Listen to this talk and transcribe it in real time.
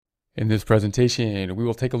In this presentation, we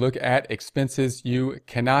will take a look at expenses you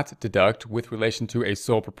cannot deduct with relation to a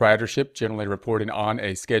sole proprietorship, generally reported on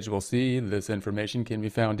a Schedule C. This information can be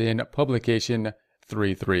found in Publication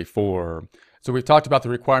 334. So we've talked about the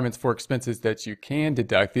requirements for expenses that you can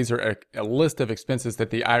deduct. These are a list of expenses that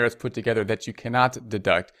the IRS put together that you cannot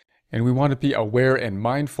deduct. And we want to be aware and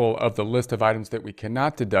mindful of the list of items that we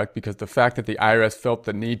cannot deduct, because the fact that the IRS felt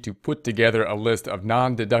the need to put together a list of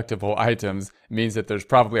non-deductible items means that there's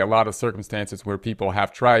probably a lot of circumstances where people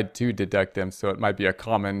have tried to deduct them. So it might be a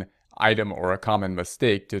common item or a common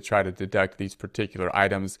mistake to try to deduct these particular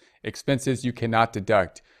items. Expenses you cannot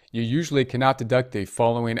deduct. You usually cannot deduct the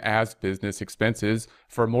following as business expenses.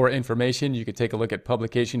 For more information, you can take a look at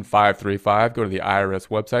Publication 535. Go to the IRS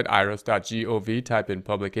website, irs.gov, type in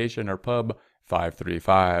publication or pub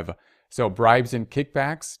 535. So bribes and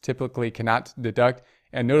kickbacks typically cannot deduct.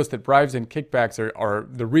 And notice that bribes and kickbacks are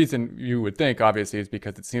the reason you would think, obviously, is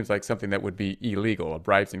because it seems like something that would be illegal.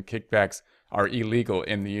 Bribes and kickbacks are illegal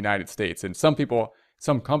in the United States. And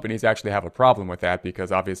some companies actually have a problem with that,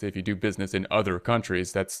 because obviously if you do business in other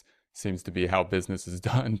countries, that seems to be how business is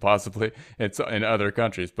done, possibly. It's in other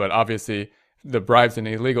countries. But obviously the bribes and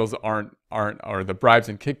illegals or the bribes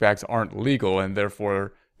and kickbacks aren't legal, and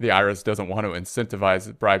therefore the IRS doesn't want to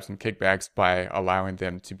incentivize bribes and kickbacks by allowing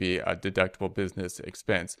them to be a deductible business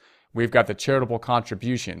expense. We've got the charitable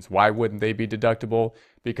contributions. Why wouldn't they be deductible?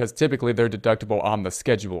 Because typically they're deductible on the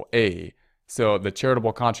Schedule A. So the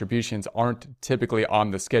charitable contributions aren't typically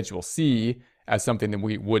on the Schedule C as something that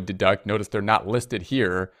we would deduct. Notice they're not listed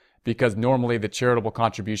here, because normally the charitable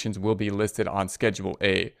contributions will be listed on Schedule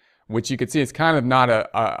A, which you can see is kind of not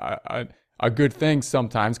a good thing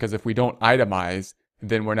sometimes, because if we don't itemize,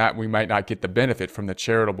 then we might not get the benefit from the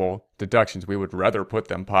charitable deductions. We would rather put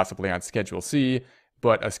them possibly on Schedule C,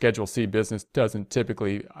 but a Schedule C business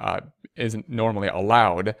isn't normally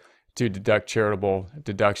allowed to deduct charitable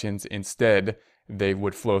deductions. Instead, they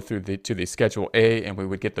would flow through to the Schedule A, and we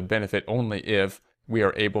would get the benefit only if we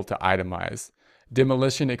are able to itemize.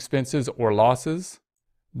 Demolition expenses or losses.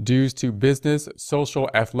 Dues to business, social,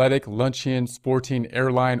 athletic, luncheon, sporting,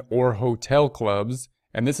 airline, or hotel clubs.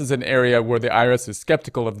 And this is an area where the IRS is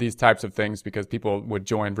skeptical of these types of things, because people would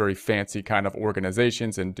join very fancy kind of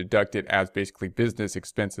organizations and deduct it as basically business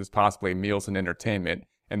expenses, possibly meals and entertainment.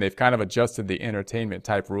 And they've kind of adjusted the entertainment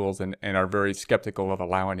type rules and are very skeptical of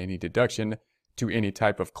allowing any deduction to any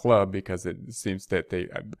type of club, because it seems that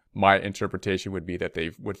my interpretation would be that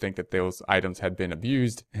they would think that those items had been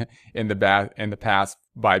abused in the past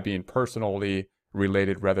by being personally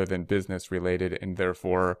related rather than business related. And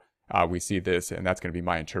therefore we see this, and that's going to be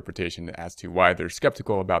my interpretation as to why they're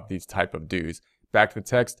skeptical about these type of dues. Back to the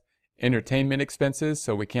text. Entertainment expenses.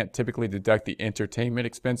 So we can't typically deduct the entertainment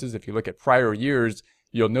expenses. If you look at prior years,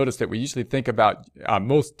 you'll notice that we usually think about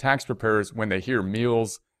most tax preparers, when they hear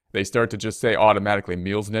meals, they start to just say automatically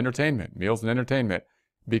meals and entertainment,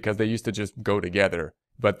 because they used to just go together.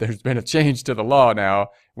 But there's been a change to the law now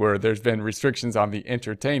where there's been restrictions on the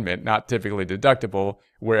entertainment, not typically deductible,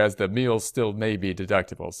 whereas the meals still may be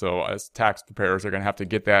deductible. So as tax preparers are going to have to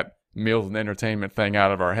get that meals and entertainment thing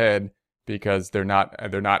out of our head, because they're not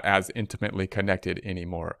as intimately connected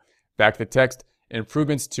anymore. Back to the text.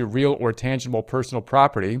 Improvements to real or tangible personal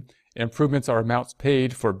property. Improvements are amounts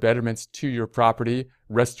paid for betterments to your property,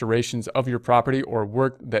 restorations of your property, or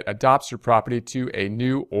work that adopts your property to a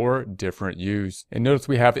new or different use. And notice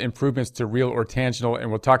we have improvements to real or tangible,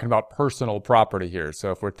 and we're talking about personal property here.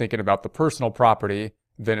 So if we're thinking about the personal property,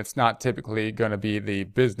 then it's not typically going to be the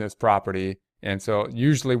business property. And so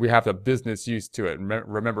usually we have the business use to it.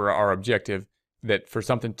 Remember our objective, that for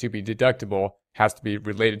something to be deductible has to be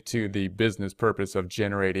related to the business purpose of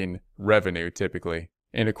generating revenue, typically,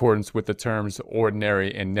 in accordance with the terms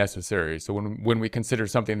ordinary and necessary. So when we consider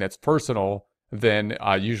something that's personal, then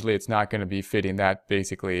usually it's not going to be fitting that,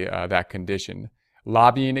 basically, that condition.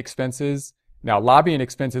 Lobbying expenses. Now, lobbying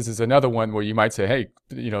expenses is another one where you might say,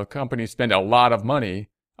 hey, companies spend a lot of money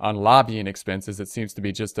on lobbying expenses. It seems to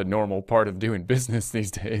be just a normal part of doing business these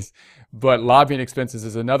days. But lobbying expenses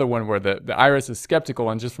is another one where the IRS is skeptical,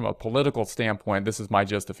 and just from a political standpoint, this is my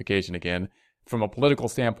justification again, from a political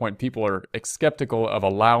standpoint, people are skeptical of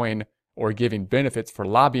allowing or giving benefits for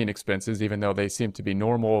lobbying expenses, even though they seem to be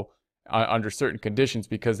normal under certain conditions,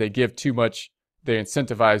 because they give too much, they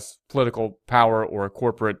incentivize political power or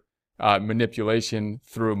corporate manipulation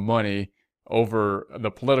through money over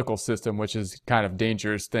the political system, which is kind of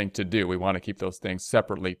dangerous thing to do. We want to keep those things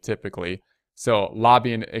separately, typically. So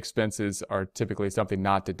lobbying expenses are typically something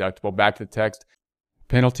not deductible. Back to the text.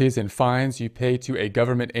 Penalties and fines you pay to a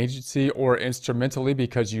government agency or instrumentally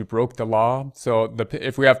because you broke the law. So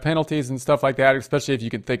if we have penalties and stuff like that, especially if you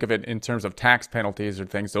can think of it in terms of tax penalties or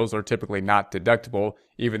things, those are typically not deductible,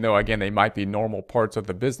 even though, again, they might be normal parts of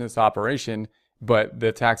the business operation. But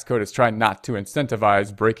the tax code is trying not to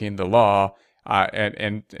incentivize breaking the law,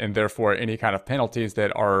 and therefore any kind of penalties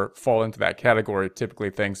that fall into that category, typically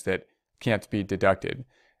things that can't be deducted.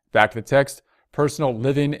 Back to the text. Personal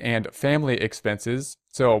living and family expenses.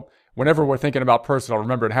 So whenever we're thinking about personal,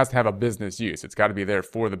 remember it has to have a business use. It's got to be there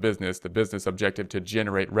for the business objective to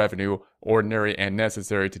generate revenue, ordinary and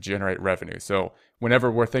necessary to generate revenue. So whenever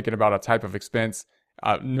we're thinking about a type of expense,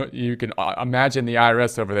 you can imagine the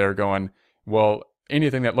IRS over there going, well,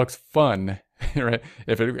 anything that looks fun, right?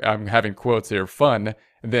 I'm having quotes here, fun,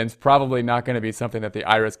 then it's probably not going to be something that the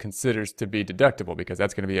IRS considers to be deductible, because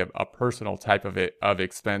that's going to be a personal type of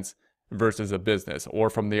expense versus a business. Or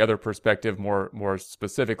from the other perspective, more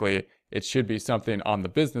specifically, it should be something on the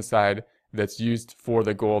business side that's used for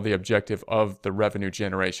the goal, the objective of the revenue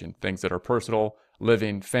generation. Things that are personal,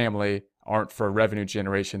 living, family aren't for revenue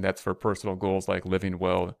generation. That's for personal goals like living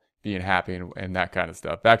well, being happy, and that kind of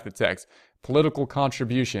stuff. Back to the text. Political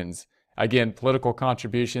contributions. Again, political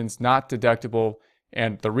contributions, not deductible.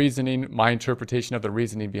 And the reasoning, my interpretation of the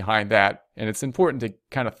reasoning behind that, and it's important to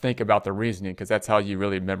kind of think about the reasoning, because that's how you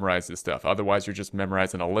really memorize this stuff. Otherwise, you're just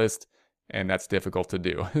memorizing a list, and that's difficult to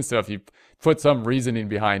do. So if you put some reasoning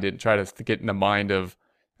behind it and try to get in the mind of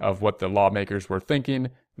what the lawmakers were thinking,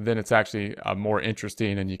 then it's actually more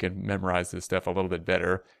interesting, and you can memorize this stuff a little bit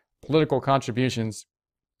better. Political contributions,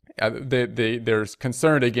 there's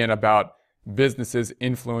concern again about businesses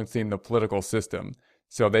influencing the political system.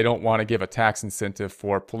 So they don't want to give a tax incentive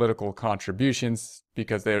for political contributions,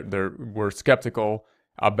 because we're skeptical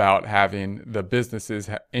about having the businesses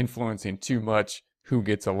influencing too much who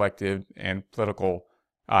gets elected and political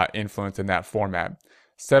influence in that format.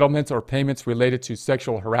 Settlements or payments related to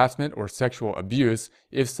sexual harassment or sexual abuse.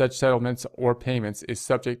 If such settlements or payments is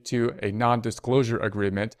subject to a non-disclosure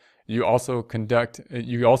agreement, you also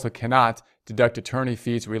cannot deduct attorney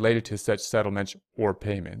fees related to such settlements or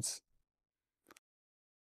payments.